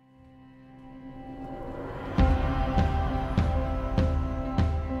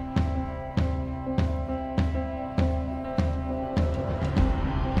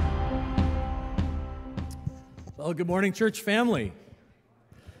Well, good morning, church family.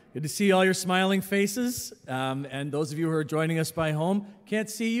 Good to see all your smiling faces. And those of you who are joining us by home, can't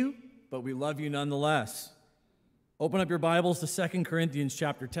see you, but we love you nonetheless. Open up your Bibles to 2 Corinthians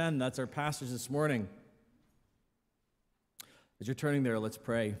chapter 10. That's our passage this morning. As you're turning there, let's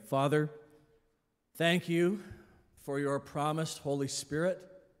pray. Father, thank you for your promised Holy Spirit,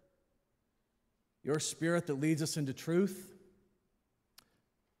 your Spirit that leads us into truth.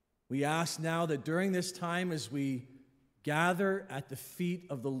 We ask now that during this time as we gather at the feet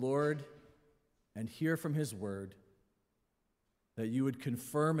of the Lord and hear from his word, that you would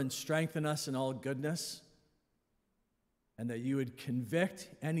confirm and strengthen us in all goodness, and that you would convict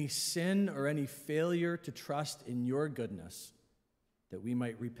any sin or any failure to trust in your goodness, that we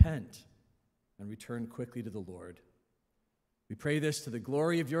might repent and return quickly to the Lord. We pray this to the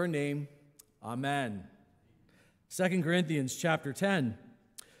glory of your name. Amen. 2 Corinthians chapter 10.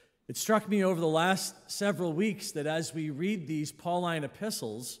 It struck me over the last several weeks that as we read these Pauline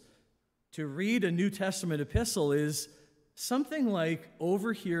epistles, to read a New Testament epistle is something like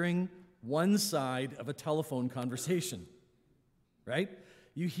overhearing one side of a telephone conversation, right?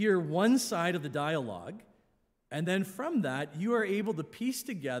 You hear one side of the dialogue, and then from that, you are able to piece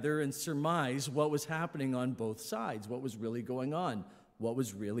together and surmise what was happening on both sides, what was really going on, what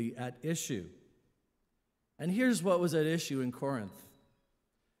was really at issue. And here's what was at issue in Corinth.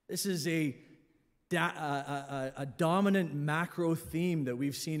 This is a dominant macro theme that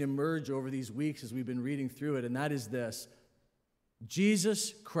we've seen emerge over these weeks as we've been reading through it, and that is this: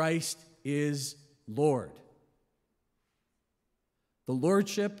 Jesus Christ is Lord. The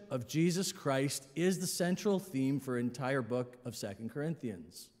lordship of Jesus Christ is the central theme for the entire book of 2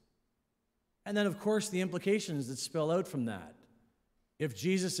 Corinthians. And then, of course, the implications that spill out from that. If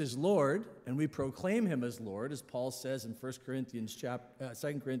Jesus is Lord, and we proclaim him as Lord, as Paul says in 2 Corinthians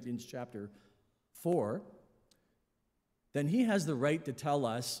chapter 4, then he has the right to tell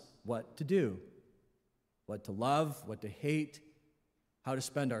us what to do, what to love, what to hate, how to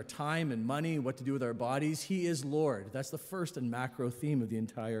spend our time and money, what to do with our bodies. He is Lord. That's the first and macro theme of the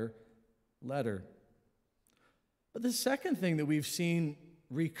entire letter. But the second thing that we've seen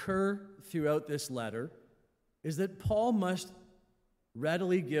recur throughout this letter is that Paul must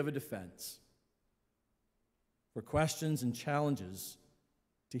readily give a defense for questions and challenges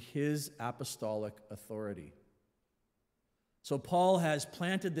to his apostolic authority. So Paul has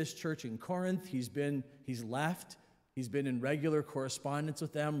planted this church in Corinth. He's been in regular correspondence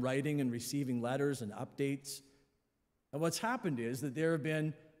with them, writing and receiving letters and updates. And what's happened is that there have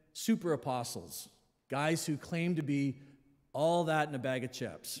been super apostles, guys who claim to be all that in a bag of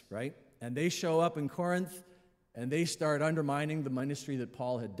chips, right? And they show up in Corinth, and they start undermining the ministry that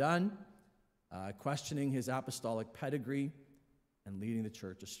Paul had done, questioning his apostolic pedigree, and leading the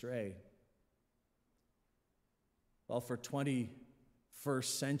church astray. Well, for 21st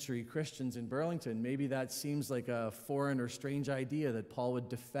century Christians in Burlington, maybe that seems like a foreign or strange idea that Paul would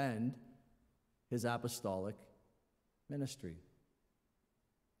defend his apostolic ministry.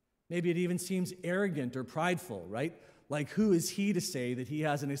 Maybe it even seems arrogant or prideful, right? Like, who is he to say that he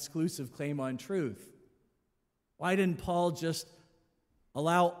has an exclusive claim on truth? Why didn't Paul just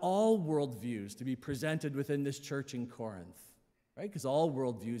allow all worldviews to be presented within this church in Corinth? Right? Because all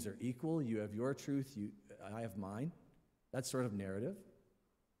worldviews are equal. You have your truth, I have mine. That sort of narrative.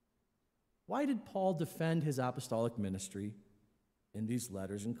 Why did Paul defend his apostolic ministry in these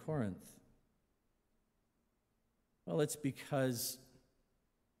letters in Corinth? Well, it's because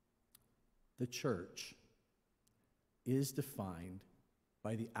the church is defined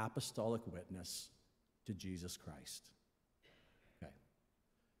by the apostolic witness to Jesus Christ. Okay.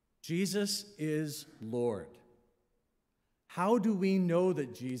 Jesus is Lord. How do we know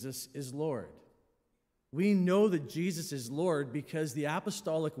that Jesus is Lord? We know that Jesus is Lord because the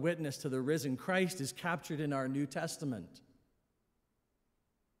apostolic witness to the risen Christ is captured in our New Testament.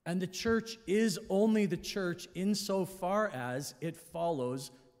 And the church is only the church insofar as it follows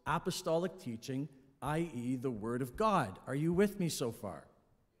apostolic teaching, i.e., the Word of God. Are you with me so far?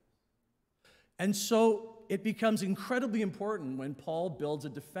 And so it becomes incredibly important when Paul builds a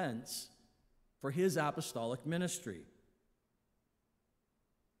defense for his apostolic ministry.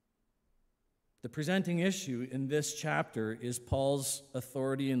 The presenting issue in this chapter is Paul's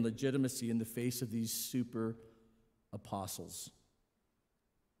authority and legitimacy in the face of these super apostles.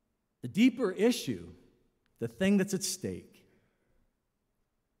 The deeper issue, the thing that's at stake,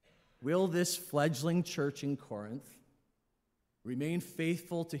 will this fledgling church in Corinth remain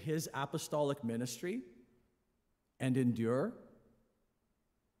faithful to his apostolic ministry and endure?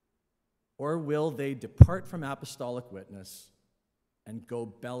 Or will they depart from apostolic witness and go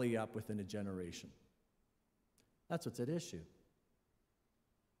belly up within a generation? That's what's at issue.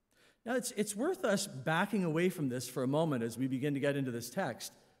 Now, it's worth us backing away from this for a moment as we begin to get into this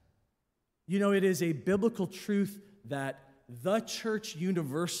text. You know, it is a biblical truth that the church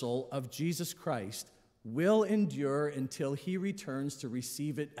universal of Jesus Christ will endure until he returns to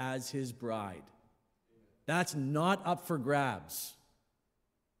receive it as his bride. That's not up for grabs.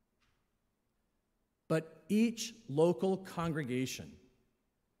 But each local congregation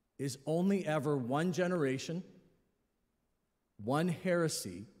is only ever one generation, one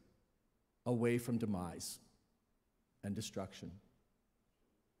heresy away from demise and destruction.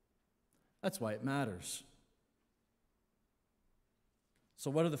 That's why it matters. So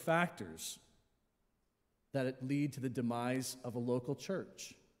what are the factors that lead to the demise of a local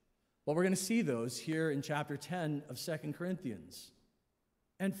church? Well, we're going to see those here in chapter 10 of 2 Corinthians.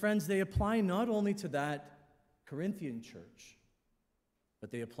 And friends, they apply not only to that Corinthian church,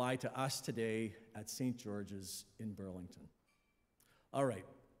 but they apply to us today at St. George's in Burlington. All right.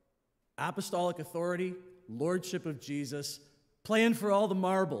 Apostolic authority, lordship of Jesus, playing for all the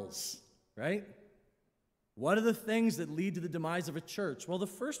marbles, right? What are the things that lead to the demise of a church? Well, the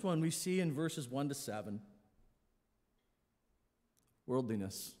first one we see in verses 1 to 7.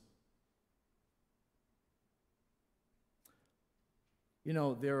 Worldliness. You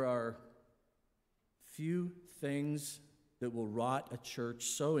know, there are few things that will rot a church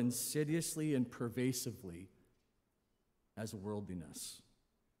so insidiously and pervasively as worldliness.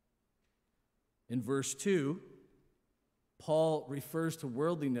 In verse 2, Paul refers to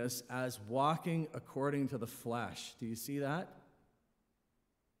worldliness as walking according to the flesh. Do you see that?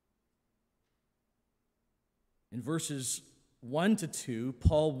 In verses 1 to 2,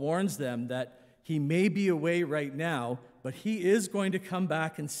 Paul warns them that he may be away right now, but he is going to come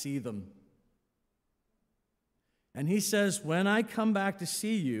back and see them. And he says, when I come back to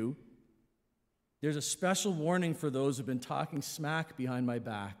see you, there's a special warning for those who've been talking smack behind my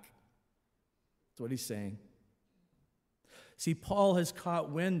back. That's what he's saying. See, Paul has caught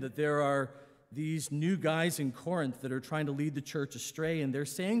wind that there are these new guys in Corinth that are trying to lead the church astray, and they're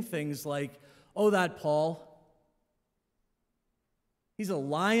saying things like, oh, that Paul, he's a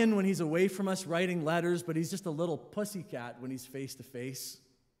lion when he's away from us writing letters, but he's just a little pussycat when he's face to face.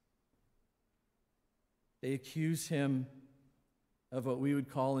 They accuse him of what we would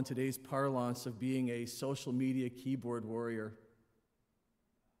call in today's parlance of being a social media keyboard warrior,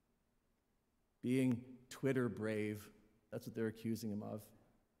 being Twitter brave. That's what they're accusing him of.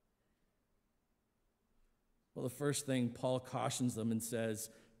 Well, the first thing, Paul cautions them and says,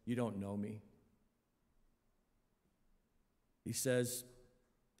 you don't know me. He says,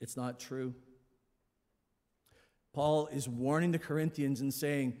 it's not true. Paul is warning the Corinthians and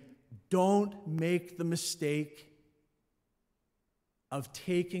saying, don't make the mistake of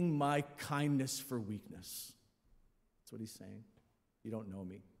taking my kindness for weakness. That's what he's saying. You don't know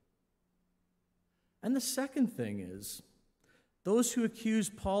me. And the second thing is, those who accuse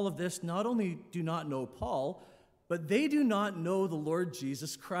Paul of this not only do not know Paul, but they do not know the Lord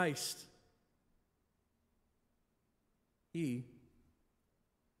Jesus Christ. He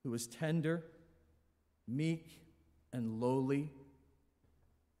who was tender, meek, and lowly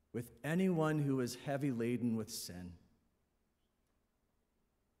with anyone who is heavy laden with sin,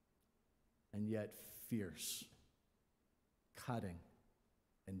 and yet fierce, cutting,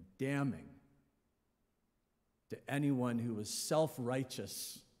 and damning to anyone who was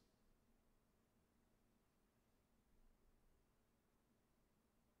self-righteous.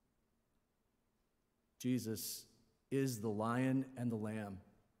 Jesus is the lion and the lamb.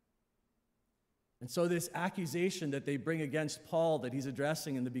 And so this accusation that they bring against Paul that he's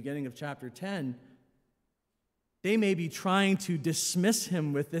addressing in the beginning of chapter 10, they may be trying to dismiss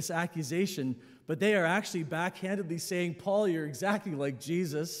him with this accusation, but they are actually backhandedly saying, Paul, you're exactly like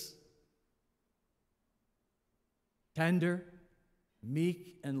Jesus. Tender,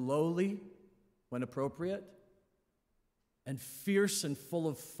 meek, and lowly when appropriate, and fierce and full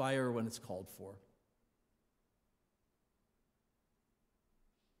of fire when it's called for.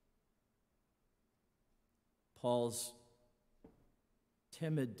 Paul's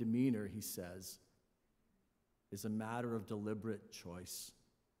timid demeanor, he says, is a matter of deliberate choice.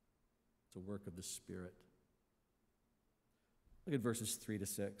 It's a work of the Spirit. Look at verses 3 to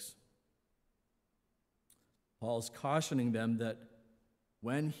 6. Paul's cautioning them that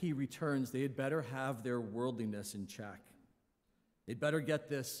when he returns, they had better have their worldliness in check. They'd better get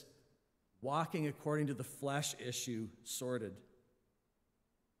this walking according to the flesh issue sorted.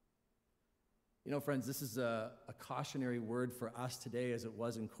 You know, friends, this is a cautionary word for us today as it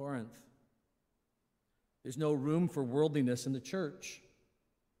was in Corinth. There's no room for worldliness in the church.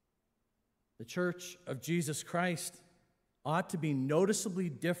 The church of Jesus Christ ought to be noticeably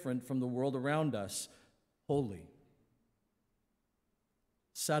different from the world around us, holy,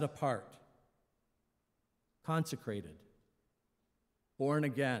 set apart, consecrated, born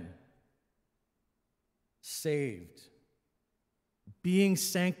again, saved, being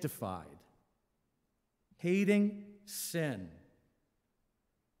sanctified, hating sin,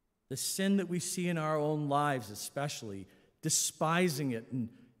 the sin that we see in our own lives especially, despising it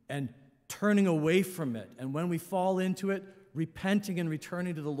and turning away from it, and when we fall into it, repenting and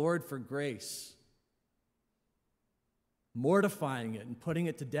returning to the Lord for grace, mortifying it and putting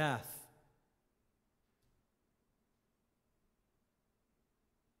it to death.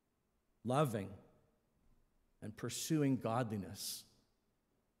 Loving and pursuing godliness.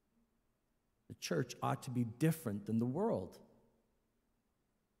 The church ought to be different than the world.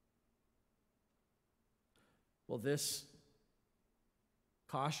 Well, this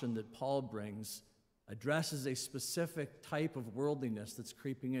caution that Paul brings addresses a specific type of worldliness that's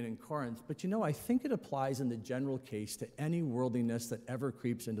creeping in Corinth, but I think it applies in the general case to any worldliness that ever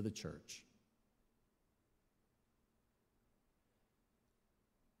creeps into the church.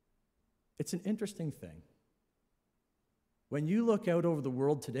 It's an interesting thing. When you look out over the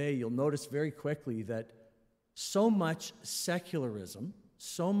world today, you'll notice very quickly that so much secularism,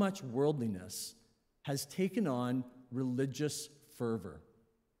 so much worldliness has taken on religious fervor.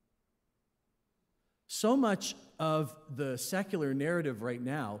 So much of the secular narrative right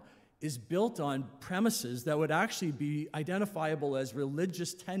now is built on premises that would actually be identifiable as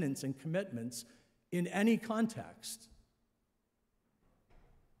religious tenets and commitments in any context.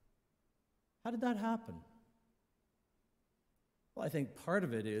 How did that happen? Well, I think part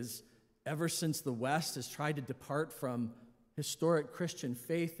of it is ever since the West has tried to depart from historic Christian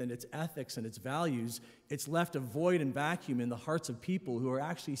faith and its ethics and its values, it's left a void and vacuum in the hearts of people who are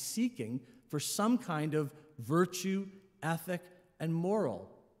actually seeking for some kind of virtue, ethic, and moral.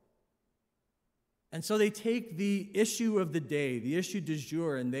 And so they take the issue of the day, the issue du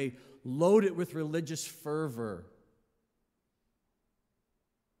jour, and they load it with religious fervor.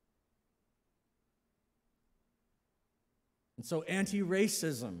 And so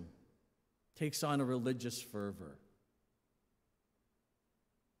anti-racism takes on a religious fervor.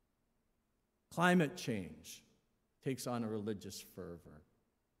 Climate change takes on a religious fervor.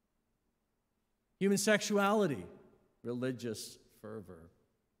 Human sexuality, religious fervor.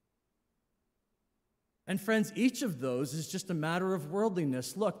 And friends, each of those is just a matter of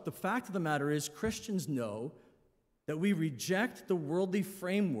worldliness. Look, the fact of the matter is Christians know that we reject the worldly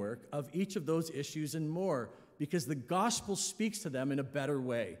framework of each of those issues and more because the gospel speaks to them in a better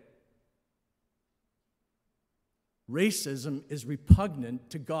way. Racism is repugnant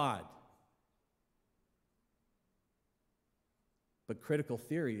to God. But critical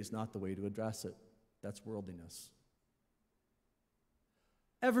theory is not the way to address it. That's worldliness.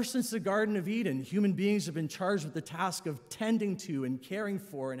 Ever since the Garden of Eden, human beings have been charged with the task of tending to and caring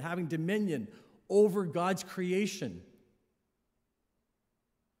for and having dominion over God's creation.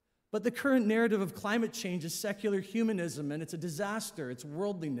 But the current narrative of climate change is secular humanism, and it's a disaster. It's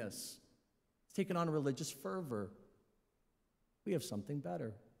worldliness. It's taken on a religious fervor. We have something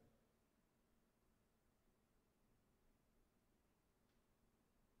better.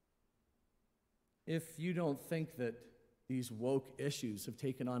 If you don't think that these woke issues have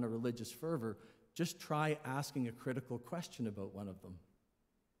taken on a religious fervor, just try asking a critical question about one of them.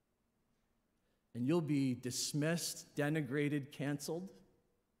 And you'll be dismissed, denigrated, canceled.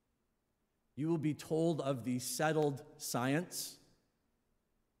 You will be told of the settled science,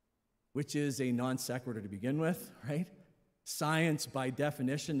 which is a non sequitur to begin with, right? Science, by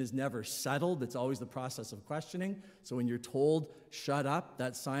definition, is never settled. It's always the process of questioning. So when you're told, shut up,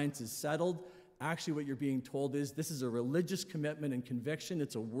 that science is settled, actually what you're being told is this is a religious commitment and conviction.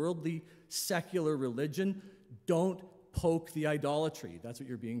 It's a worldly, secular religion. Don't poke the idolatry. That's what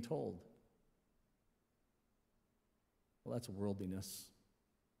you're being told. Well, that's worldliness.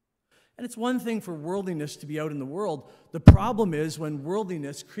 And it's one thing for worldliness to be out in the world. The problem is when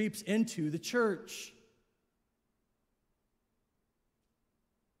worldliness creeps into the church.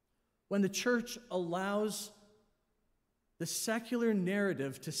 When the church allows the secular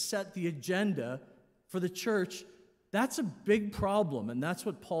narrative to set the agenda for the church, that's a big problem, and that's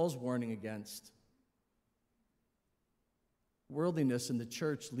what Paul's warning against. Worldliness in the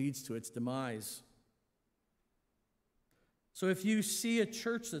church leads to its demise. So if you see a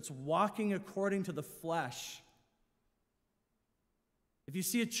church that's walking according to the flesh, if you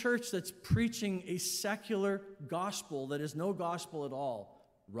see a church that's preaching a secular gospel that is no gospel at all,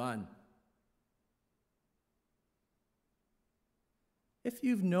 run. if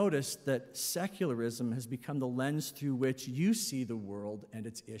you've noticed that secularism has become the lens through which you see the world and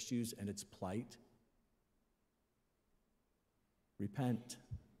its issues and its plight, repent.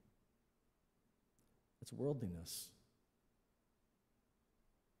 It's worldliness.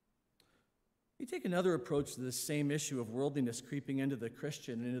 You take another approach to this same issue of worldliness creeping into the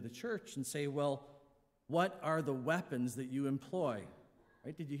Christian and into the church and say, well, what are the weapons that you employ?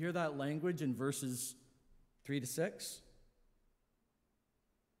 Right? Did you hear that language in verses 3 to 6?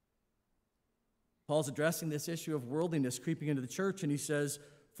 Paul's addressing this issue of worldliness creeping into the church, and he says,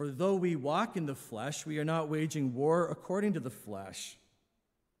 for though we walk in the flesh, we are not waging war according to the flesh.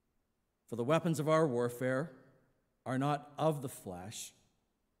 For the weapons of our warfare are not of the flesh,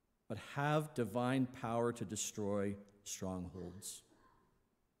 but have divine power to destroy strongholds.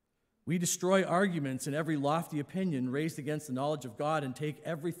 We destroy arguments and every lofty opinion raised against the knowledge of God and take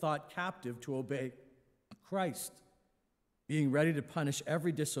every thought captive to obey Christ, being ready to punish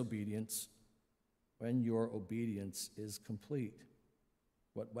every disobedience when your obedience is complete.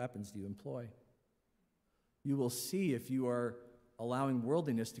 What weapons do you employ? You will see if you are allowing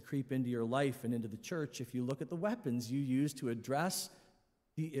worldliness to creep into your life and into the church if you look at the weapons you use to address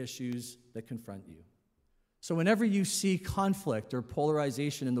the issues that confront you. So whenever you see conflict or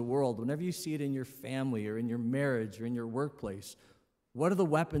polarization in the world, whenever you see it in your family or in your marriage or in your workplace, what are the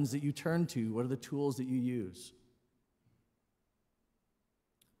weapons that you turn to? What are the tools that you use?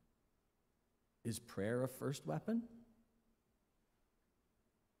 Is prayer a first weapon?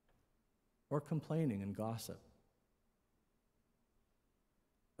 Or complaining and gossip?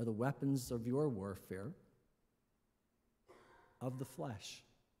 Are the weapons of your warfare of the flesh?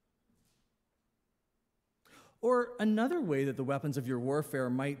 Or another way that the weapons of your warfare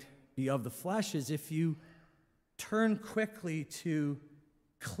might be of the flesh is if you turn quickly to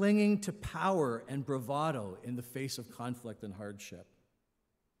clinging to power and bravado in the face of conflict and hardship.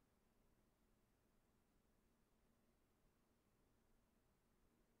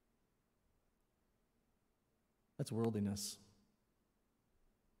 That's worldliness.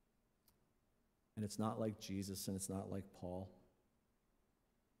 And it's not like Jesus, and it's not like Paul.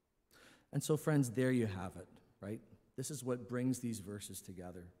 And so, friends, there you have it, right? This is what brings these verses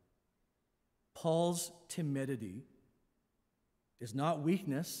together. Paul's timidity is not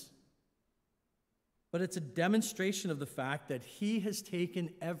weakness, but it's a demonstration of the fact that he has taken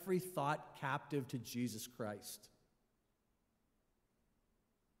every thought captive to Jesus Christ.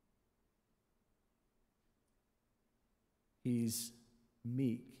 He's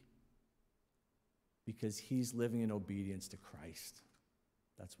meek because he's living in obedience to Christ.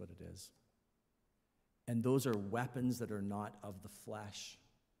 That's what it is. And those are weapons that are not of the flesh.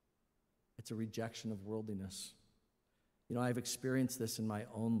 It's a rejection of worldliness. You know, I've experienced this in my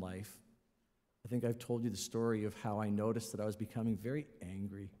own life. I think I've told you the story of how I noticed that I was becoming very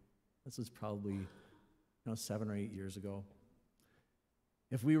angry. This was probably, 7 or 8 years ago.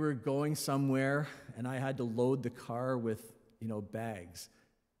 If we were going somewhere and I had to load the car with, bags,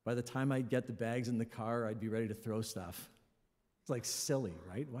 by the time I'd get the bags in the car, I'd be ready to throw stuff. It's like silly,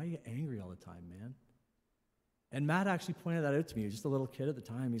 right? Why are you angry all the time, man? And Matt actually pointed that out to me. He was just a little kid at the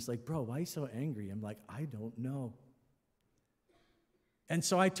time. He's like, bro, why are you so angry? I'm like, I don't know. And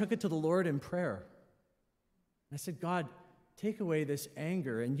so I took it to the Lord in prayer. I said, God, take away this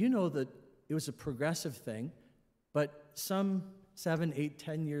anger. And you know that it was a progressive thing, but some 7, 8,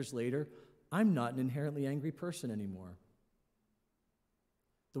 10 years later, I'm not an inherently angry person anymore.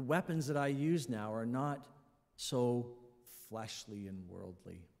 The weapons that I use now are not so fleshly and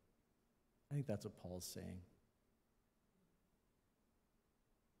worldly. I think that's what Paul's saying.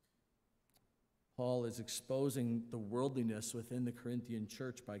 Paul is exposing the worldliness within the Corinthian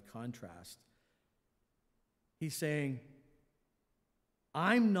church by contrast. He's saying,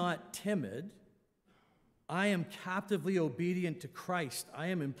 I'm not timid. I am captively obedient to Christ. I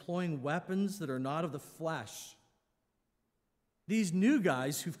am employing weapons that are not of the flesh. These new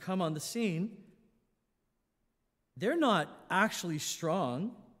guys who've come on the scene, they're not actually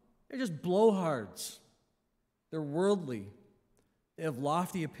strong. They're just blowhards. They're worldly. They have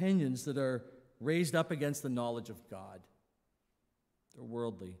lofty opinions that are raised up against the knowledge of God. They're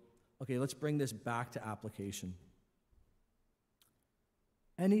worldly. Okay, let's bring this back to application.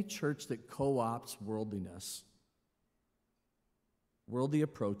 Any church that co-opts worldliness, worldly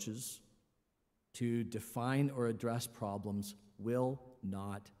approaches to define or address problems will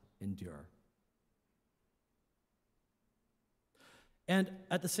not endure. And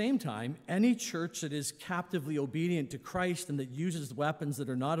at the same time, any church that is captively obedient to Christ and that uses weapons that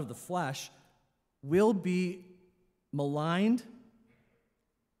are not of the flesh will be maligned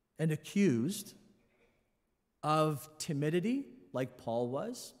and accused of timidity like Paul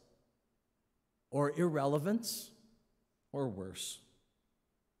was, or irrelevance, or worse.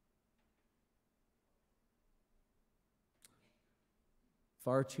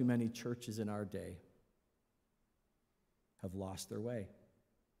 Far too many churches in our day have lost their way.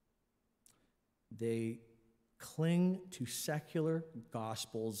 They cling to secular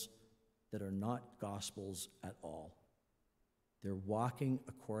gospels that are not gospels at all. They're walking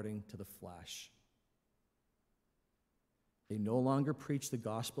according to the flesh. They no longer preach the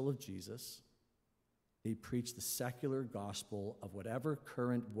gospel of Jesus. They preach the secular gospel of whatever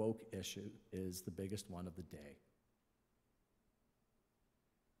current woke issue is the biggest one of the day.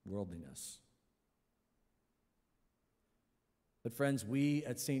 Worldliness. But friends, we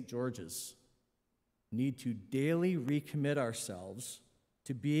at St. George's need to daily recommit ourselves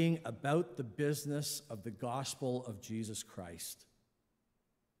to being about the business of the gospel of Jesus Christ.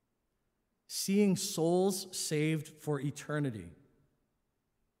 Seeing souls saved for eternity.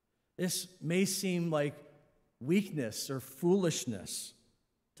 This may seem like weakness or foolishness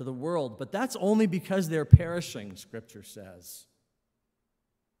to the world, but that's only because they're perishing, Scripture says.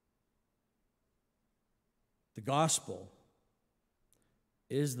 The gospel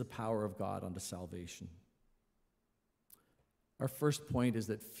is the power of God unto salvation. Our first point is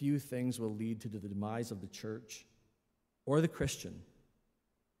that few things will lead to the demise of the church or the Christian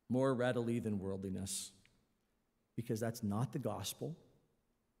more readily than worldliness, because that's not the gospel,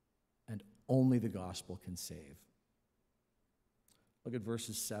 and only the gospel can save. Look at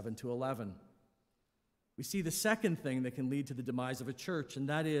verses 7 to 11. We see the second thing that can lead to the demise of a church, and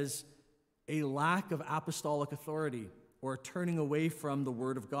that is a lack of apostolic authority, or turning away from the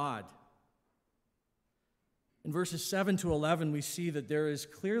Word of God. In verses 7 to 11, we see that there is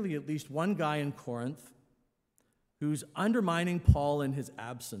clearly at least one guy in Corinth who's undermining Paul in his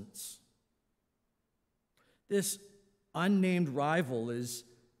absence. This unnamed rival is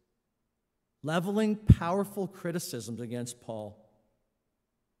leveling powerful criticisms against Paul.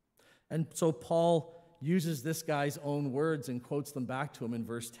 And so Paul uses this guy's own words and quotes them back to him in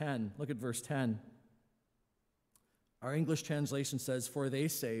verse 10. Look at verse 10. Our English translation says, "For they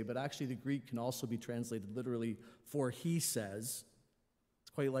say," but actually the Greek can also be translated literally, "for he says."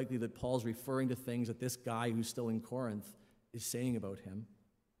 It's quite likely that Paul's referring to things that this guy who's still in Corinth is saying about him.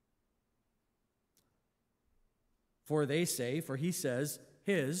 "For they say," for he says,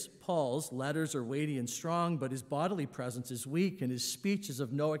 Paul's, letters are weighty and strong, but his bodily presence is weak and his speech is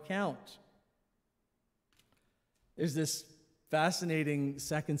of no account. There's this fascinating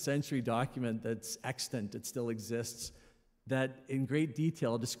second century document that's extant, it still exists, that in great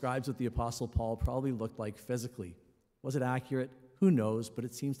detail describes what the Apostle Paul probably looked like physically. Was it accurate? Who knows, but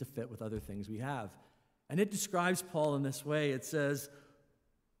it seems to fit with other things we have. And it describes Paul in this way. It says,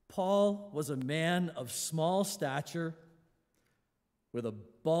 Paul was a man of small stature with a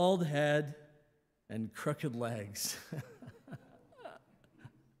bald head and crooked legs.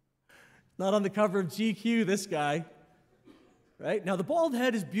 Not on the cover of GQ, this guy. Right? Now, the bald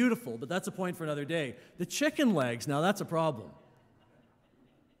head is beautiful, but that's a point for another day. The chicken legs, now that's a problem.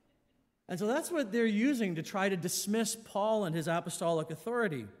 And so that's what they're using to try to dismiss Paul and his apostolic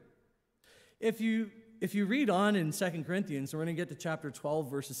authority. If you read on in 2 Corinthians, we're going to get to chapter 12,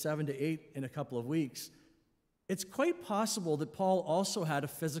 verses 7 to 8 in a couple of weeks, it's quite possible that Paul also had a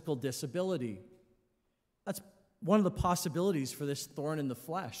physical disability. That's one of the possibilities for this thorn in the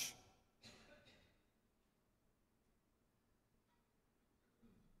flesh.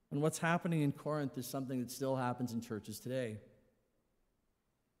 And what's happening in Corinth is something that still happens in churches today.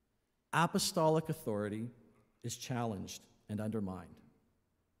 Apostolic authority is challenged and undermined.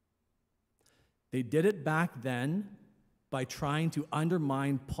 They did it back then by trying to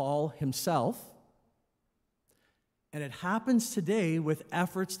undermine Paul himself, and it happens today with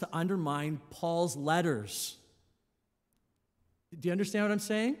efforts to undermine Paul's letters. Do you understand what I'm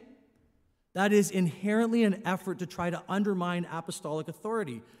saying? That is inherently an effort to try to undermine apostolic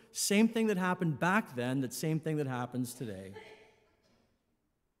authority. Same thing that happened back then, that same thing that happens today.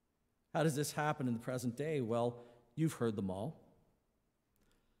 How does this happen in the present day? Well, you've heard them all.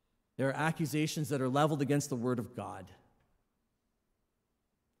 There are accusations that are leveled against the Word of God.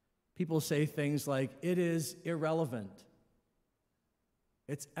 People say things like, it is irrelevant.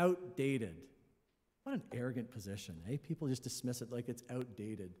 It's outdated. What an arrogant position, eh? People just dismiss it like it's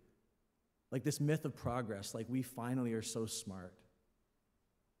outdated. Like this myth of progress, like we finally are so smart.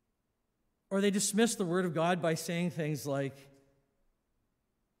 Or they dismiss the Word of God by saying things like,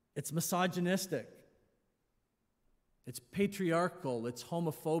 it's misogynistic, it's patriarchal, it's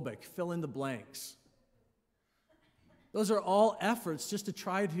homophobic, fill in the blanks. Those are all efforts just to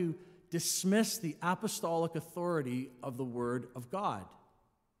try to dismiss the apostolic authority of the Word of God.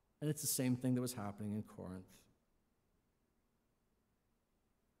 And it's the same thing that was happening in Corinth.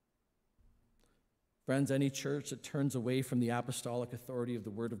 Friends, any church that turns away from the apostolic authority of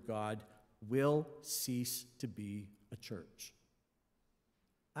the Word of God will cease to be a church.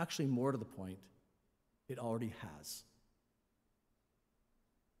 Actually, more to the point, it already has.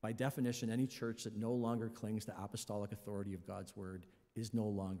 By definition, any church that no longer clings to apostolic authority of God's Word is no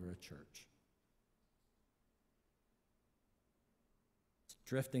longer a church. It's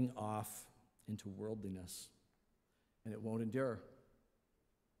drifting off into worldliness, and it won't endure.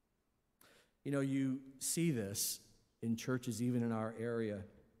 You know, you see this in churches even in our area.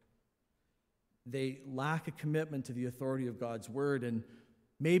 They lack a commitment to the authority of God's Word, and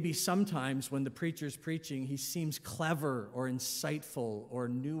maybe sometimes when the preacher's preaching, he seems clever or insightful or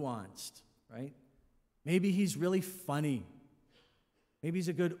nuanced, right? Maybe he's really funny. Maybe he's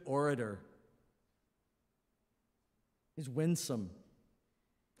a good orator. He's winsome.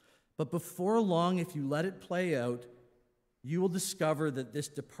 But before long, if you let it play out, you will discover that this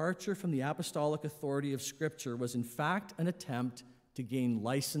departure from the apostolic authority of Scripture was in fact an attempt to gain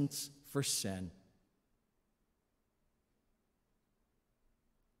license for sin.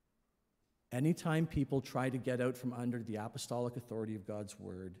 Anytime people try to get out from under the apostolic authority of God's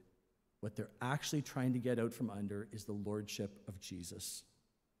Word, what they're actually trying to get out from under is the lordship of Jesus,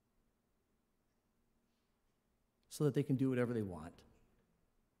 so that they can do whatever they want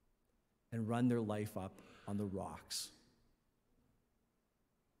and run their life up on the rocks.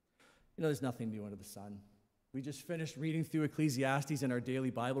 You know, there's nothing new under the sun. We just finished reading through Ecclesiastes in our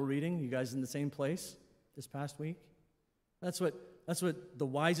daily Bible reading. You guys in the same place this past week? That's what the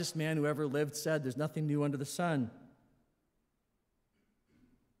wisest man who ever lived said. There's nothing new under the sun.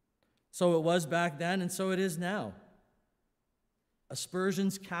 So it was back then, and so it is now.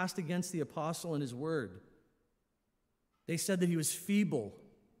 Aspersions cast against the apostle and his word. They said that he was feeble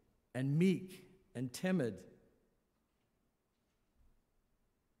and meek and timid.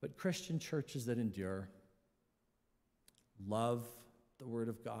 But Christian churches that endure love the Word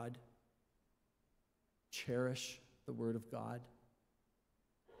of God, cherish the Word of God,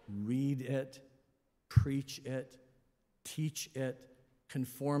 read it, preach it, teach it,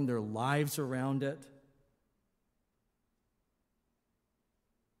 conform their lives around it.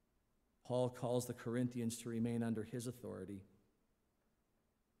 Paul calls the Corinthians to remain under his authority.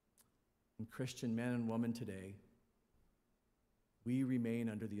 And Christian men and women today, we remain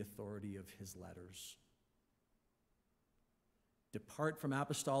under the authority of his letters. Depart from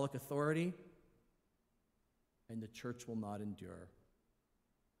apostolic authority, and the church will not endure.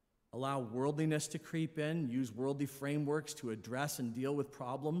 Allow worldliness to creep in, use worldly frameworks to address and deal with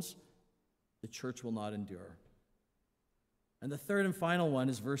problems, the church will not endure. And the third and final one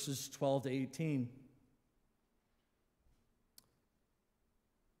is verses 12 to 18.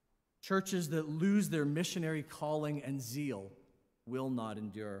 Churches that lose their missionary calling and zeal will not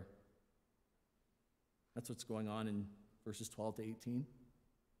endure. That's what's going on in verses 12 to 18.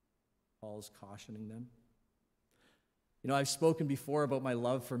 Paul is cautioning them. You know, I've spoken before about my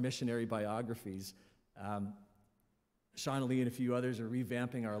love for missionary biographies. Sean Lee and a few others are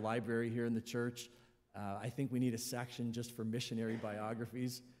revamping our library here in the church. I think we need a section just for missionary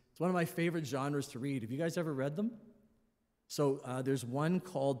biographies. It's one of my favorite genres to read. Have you guys ever read them? So there's one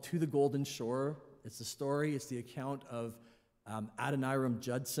called To the Golden Shore. It's the account of Adoniram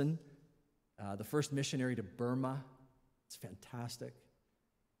Judson, the first missionary to Burma. It's fantastic.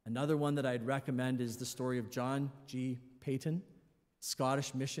 Another one that I'd recommend is the story of John G. Paton,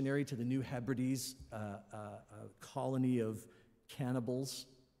 Scottish missionary to the New Hebrides, a colony of cannibals,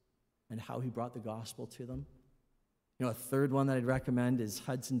 and how he brought the gospel to them. You know, a third one that I'd recommend is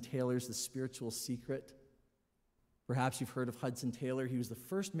Hudson Taylor's The Spiritual Secret. Perhaps you've heard of Hudson Taylor. He was the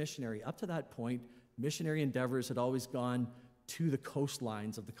first missionary. Up to that point, missionary endeavors had always gone to the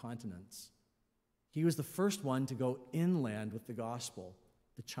coastlines of the continents. He was the first one to go inland with the gospel,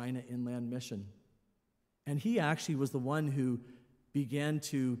 the China Inland Mission. And he actually was the one who began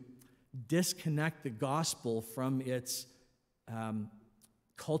to disconnect the gospel from its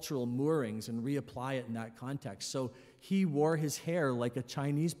cultural moorings and reapply it in that context. So he wore his hair like a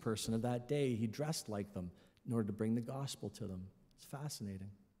Chinese person of that day. He dressed like them in order to bring the gospel to them. It's fascinating.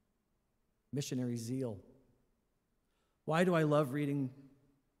 Missionary zeal. Why do I love reading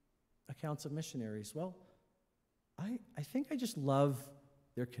accounts of missionaries? Well, I think I just love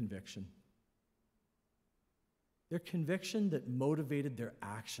their conviction. Their conviction that motivated their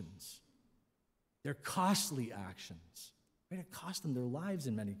actions, their costly actions. Right? It cost them their lives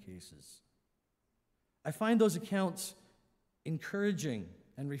in many cases. I find those accounts encouraging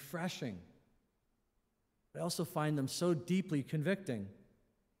and refreshing. I also find them so deeply convicting.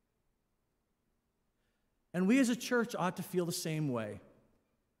 And we as a church ought to feel the same way.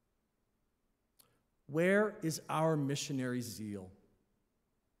 Where is our missionary zeal?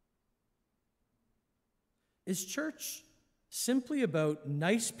 Is church simply about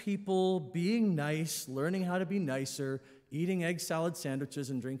nice people being nice, learning how to be nicer, eating egg salad sandwiches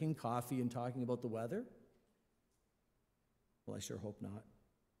and drinking coffee and talking about the weather? Well, I sure hope not.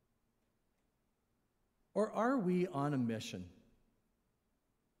 Or are we on a mission?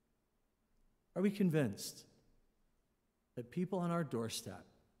 Are we convinced that people on our doorstep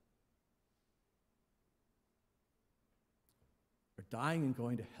are dying and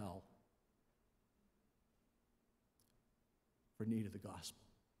going to hell for need of the gospel?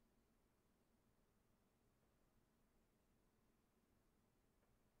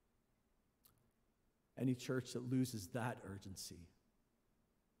 Any church that loses that urgency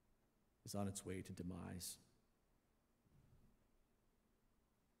is on its way to demise.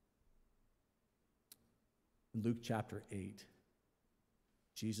 In Luke chapter 8,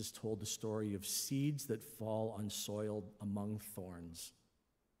 Jesus told the story of seeds that fall on soil among thorns.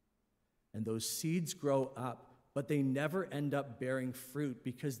 And those seeds grow up, but they never end up bearing fruit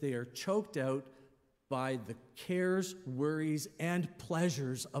because they are choked out by the cares, worries, and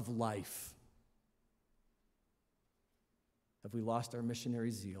pleasures of life. Have we lost our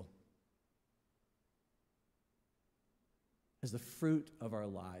missionary zeal? Has the fruit of our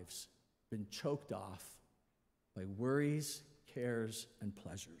lives been choked off by worries, cares, and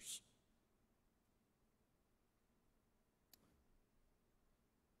pleasures?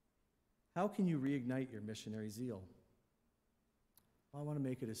 How can you reignite your missionary zeal? Well, I want to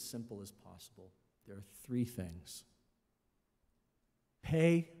make it as simple as possible. There are 3 things: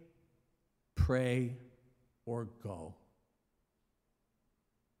 pay, pray, or go.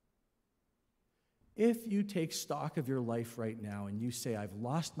 If you take stock of your life right now and you say, I've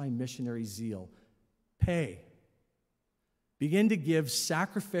lost my missionary zeal, pay. Begin to give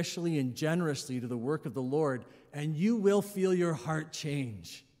sacrificially and generously to the work of the Lord, and you will feel your heart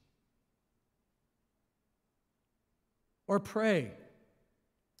change. Or pray.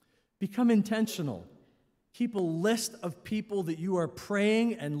 Become intentional. Keep a list of people that you are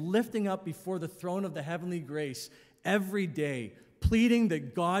praying and lifting up before the throne of the heavenly grace every day, pleading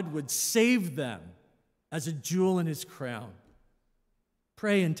that God would save them as a jewel in his crown.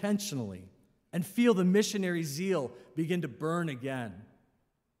 Pray intentionally and feel the missionary zeal begin to burn again.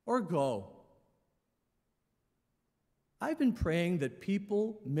 Or go. I've been praying that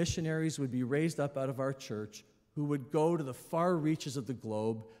missionaries would be raised up out of our church who would go to the far reaches of the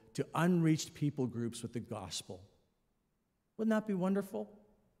globe to unreached people groups with the gospel. Wouldn't that be wonderful?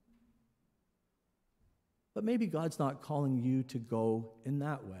 But maybe God's not calling you to go in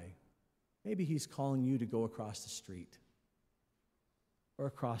that way. Maybe he's calling you to go across the street or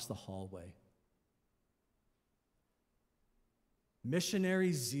across the hallway.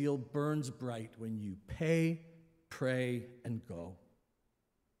 Missionary zeal burns bright when you pay, pray, and go.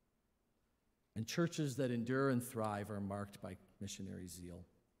 And churches that endure and thrive are marked by missionary zeal.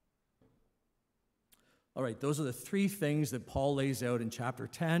 All right, those are the 3 things that Paul lays out in chapter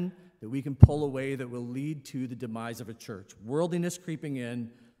 10 that we can pull away that will lead to the demise of a church. Worldliness creeping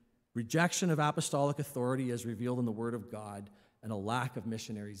in, rejection of apostolic authority as revealed in the Word of God, and a lack of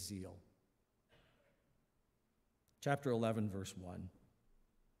missionary zeal. Chapter 11, verse 1.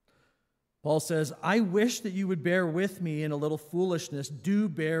 Paul says, I wish that you would bear with me in a little foolishness. Do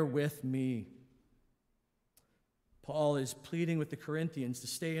bear with me. Paul is pleading with the Corinthians to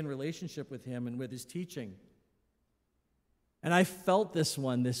stay in relationship with him and with his teaching. And I felt this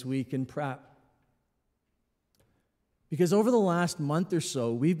one this week in prep. Because over the last month or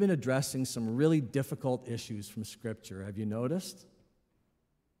so, we've been addressing some really difficult issues from Scripture. Have you noticed?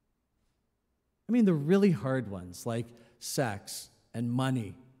 I mean, the really hard ones, like sex and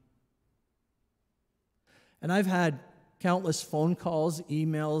money. And I've had countless phone calls,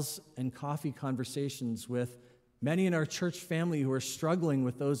 emails, and coffee conversations with many in our church family who are struggling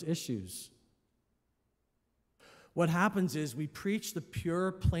with those issues. What happens is we preach the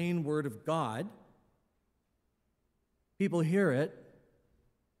pure, plain Word of God. People hear it,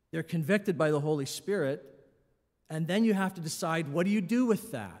 they're convicted by the Holy Spirit, and then you have to decide, what do you do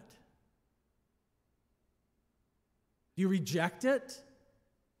with that? Do you reject it?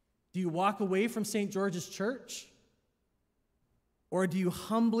 Do you walk away from St. George's Church? Or do you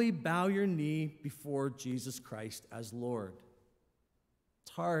humbly bow your knee before Jesus Christ as Lord?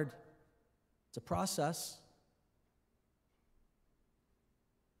 It's hard. It's a process.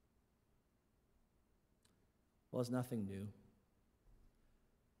 Well, it's nothing new.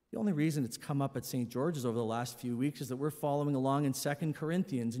 The only reason it's come up at St. George's over the last few weeks is that we're following along in 2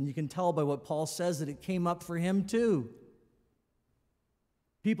 Corinthians, and you can tell by what Paul says that it came up for him too.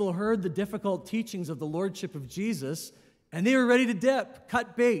 People heard the difficult teachings of the lordship of Jesus, and they were ready to dip,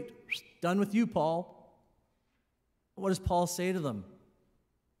 cut bait. Done with you, Paul. What does Paul say to them?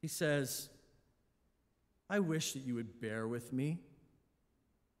 He says, I wish that you would bear with me.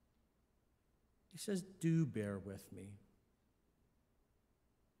 He says, do bear with me.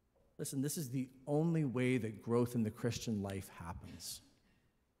 Listen, this is the only way that growth in the Christian life happens.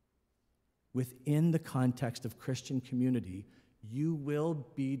 Within the context of Christian community, you will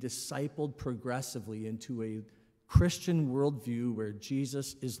be discipled progressively into a Christian worldview where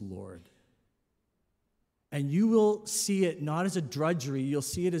Jesus is Lord. And you will see it not as a drudgery, you'll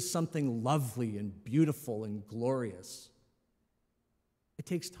see it as something lovely and beautiful and glorious. It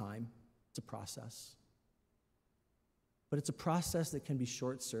takes time. It's a process. But it's a process that can be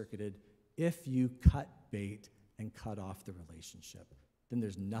short-circuited if you cut bait and cut off the relationship. Then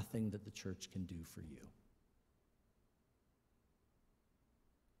there's nothing that the church can do for you.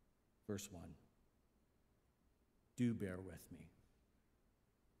 Verse 1. Do bear with me.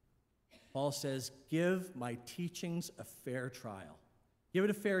 Paul says, give my teachings a fair trial. Give it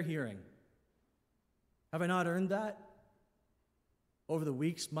a fair hearing. Have I not earned that over the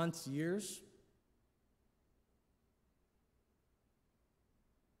weeks, months, years?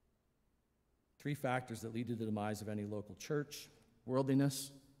 Three factors that lead to the demise of any local church: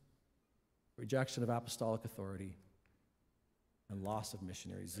 worldliness, rejection of apostolic authority, and loss of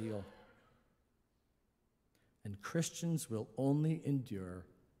missionary zeal. And Christians will only endure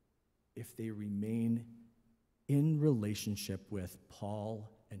if they remain in relationship with Paul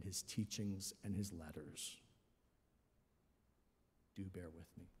and his teachings and his letters. Do bear with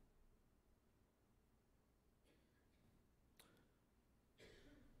me.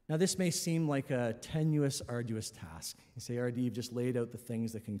 Now, this may seem like a tenuous, arduous task. You say, RD, you've just laid out the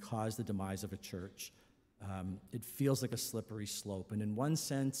things that can cause the demise of a church. It feels like a slippery slope, and in one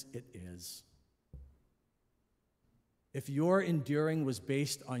sense, it is. If your enduring was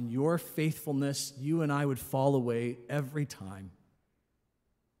based on your faithfulness, you and I would fall away every time.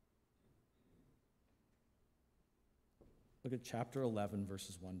 Look at chapter 11,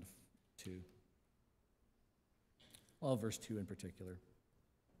 verses 1 to 2. Well, verse 2 in particular.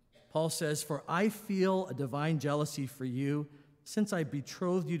 Paul says, for I feel a divine jealousy for you, since I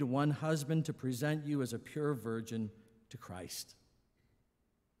betrothed you to one husband to present you as a pure virgin to Christ.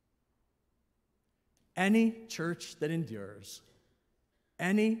 Any church that endures,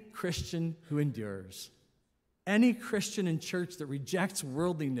 any Christian who endures, any Christian in church that rejects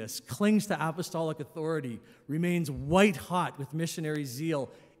worldliness, clings to apostolic authority, remains white hot with missionary zeal,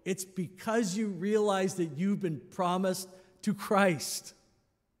 it's because you realize that you've been promised to Christ.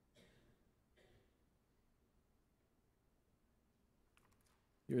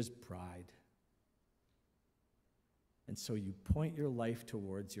 Here's pride. And so you point your life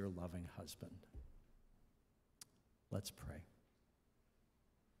towards your loving husband. Let's pray.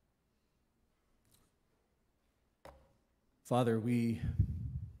 Father, we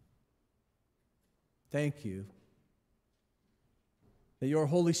thank you that your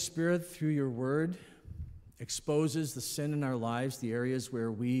Holy Spirit, through your word, exposes the sin in our lives, the areas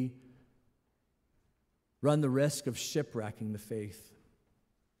where we run the risk of shipwrecking the faith.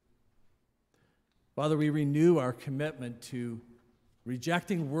 Father, we renew our commitment to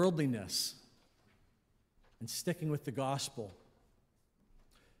rejecting worldliness and sticking with the gospel.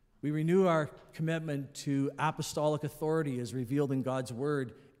 We renew our commitment to apostolic authority as revealed in God's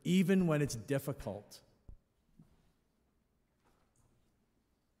word, even when it's difficult.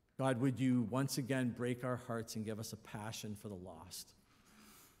 God, would you once again break our hearts and give us a passion for the lost?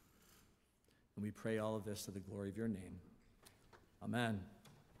 And we pray all of this to the glory of your name. Amen.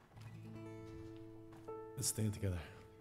 Let's stand together.